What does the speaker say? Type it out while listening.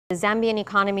The Zambian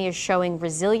economy is showing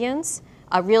resilience.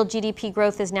 Real GDP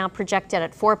growth is now projected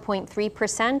at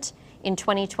 4.3% in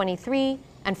 2023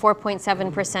 and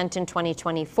 4.7% in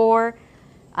 2024.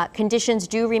 Conditions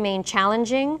do remain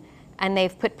challenging, and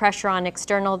they've put pressure on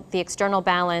the external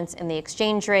balance and the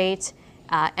exchange rate,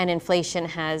 and inflation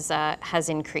has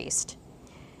increased.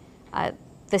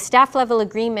 The staff-level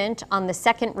agreement on the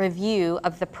second review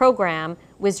of the program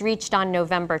was reached on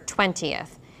November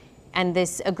 20th. And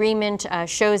this agreement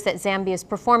shows that Zambia's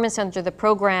performance under the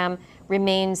program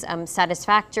remains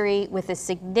satisfactory, with a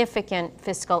significant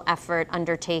fiscal effort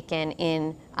undertaken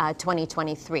in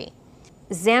 2023.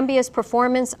 Zambia's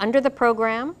performance under the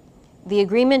program, the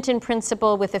agreement in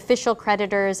principle with official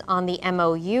creditors on the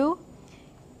MOU,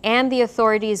 and the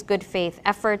authorities' good faith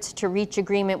efforts to reach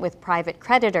agreement with private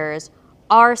creditors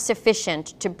are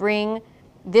sufficient to bring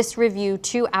this review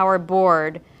to our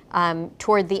board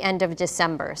toward the end of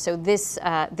December, so this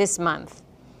month.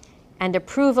 And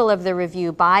approval of the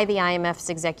review by the IMF's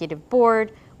executive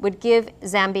board would give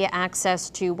Zambia access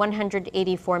to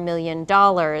 $184 million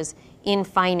in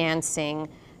financing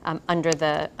under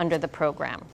the program.